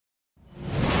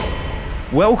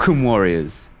Welcome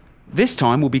warriors! This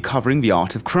time we'll be covering the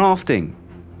art of crafting.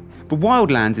 The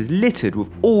Wildlands is littered with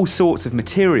all sorts of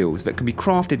materials that can be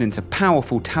crafted into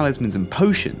powerful talismans and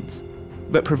potions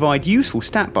that provide useful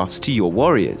stat buffs to your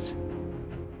warriors.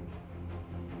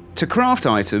 To craft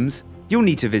items, you'll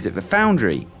need to visit the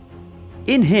foundry.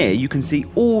 In here you can see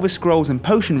all the scrolls and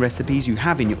potion recipes you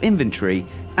have in your inventory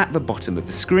at the bottom of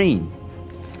the screen.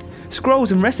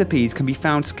 Scrolls and recipes can be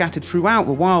found scattered throughout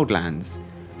the Wildlands,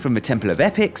 from the Temple of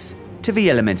Epics to the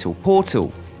Elemental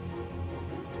Portal.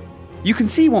 You can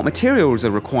see what materials are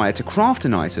required to craft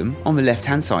an item on the left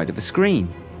hand side of the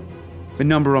screen. The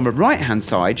number on the right hand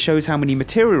side shows how many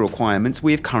material requirements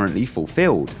we have currently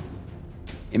fulfilled.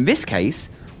 In this case,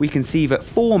 we can see that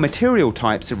 4 material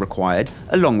types are required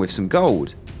along with some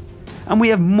gold, and we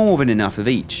have more than enough of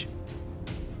each.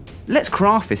 Let's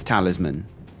craft this talisman.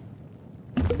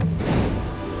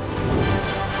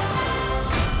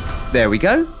 There we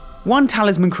go, 1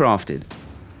 talisman crafted.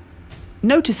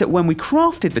 Notice that when we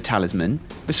crafted the talisman,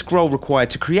 the scroll required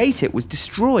to create it was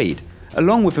destroyed,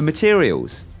 along with the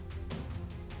materials.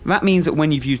 That means that when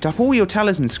you've used up all your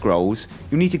talisman scrolls,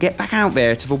 you'll need to get back out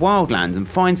there to the Wildlands and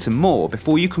find some more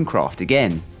before you can craft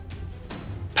again.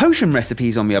 Potion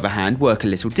recipes, on the other hand, work a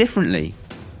little differently.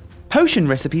 Potion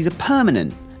recipes are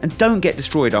permanent and don't get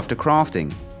destroyed after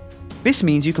crafting. This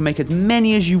means you can make as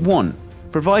many as you want,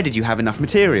 provided you have enough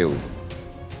materials.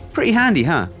 Pretty handy,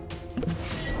 huh?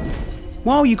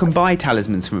 While you can buy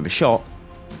talismans from the shop,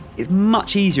 it's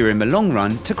much easier in the long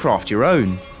run to craft your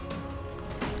own.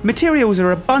 Materials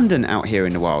are abundant out here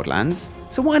in the Wildlands,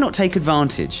 so why not take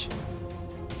advantage?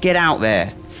 Get out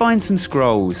there, find some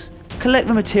scrolls, collect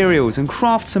the materials and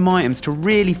craft some items to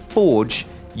really forge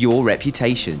your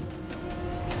reputation.